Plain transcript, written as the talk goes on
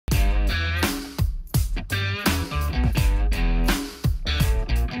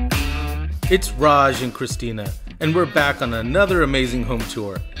It's Raj and Christina, and we're back on another amazing home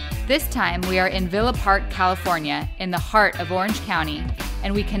tour. This time we are in Villa Park, California, in the heart of Orange County,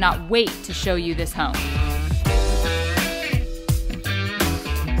 and we cannot wait to show you this home.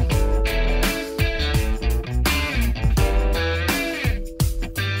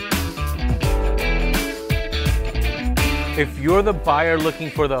 If you're the buyer looking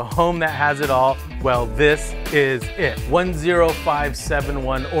for the home that has it all, well, this is it.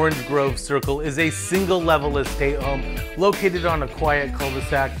 10571 Orangegrove Circle is a single-level estate home located on a quiet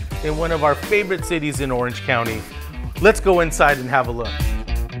cul-de-sac in one of our favorite cities in Orange County. Let's go inside and have a look.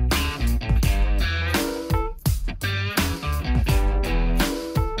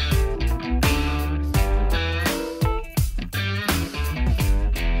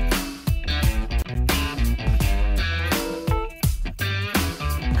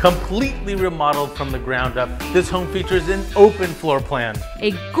 Completely remodeled from the ground up, this home features an open floor plan.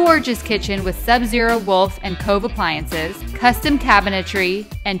 A gorgeous kitchen with SubZero, Wolf, and Cove appliances, custom cabinetry,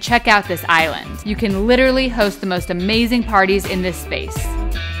 and check out this island. You can literally host the most amazing parties in this space.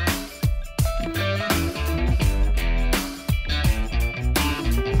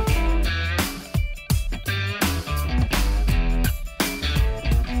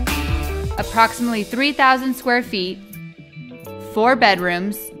 Approximately 3,000 square feet, 4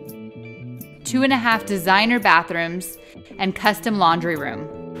 bedrooms, 2.5 designer bathrooms, and custom laundry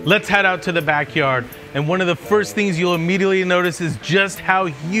room. Let's head out to the backyard, and one of the first things you'll immediately notice is just how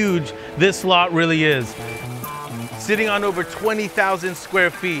huge this lot really is. Sitting on over 20,000 square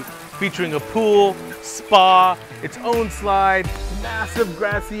feet, featuring a pool, spa, its own slide, massive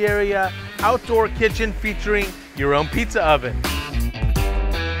grassy area, outdoor kitchen featuring your own pizza oven.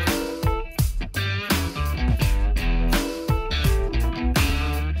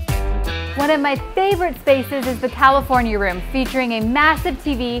 One of my favorite spaces is the California room, featuring a massive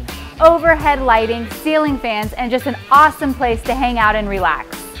TV, overhead lighting, ceiling fans, and just an awesome place to hang out and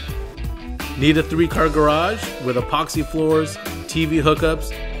relax. Need a 3-car garage with epoxy floors, TV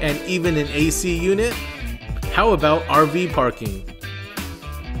hookups, and even an AC unit? How about RV parking?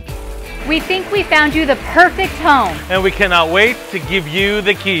 We think we found you the perfect home. And we cannot wait to give you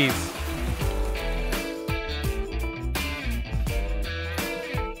the keys.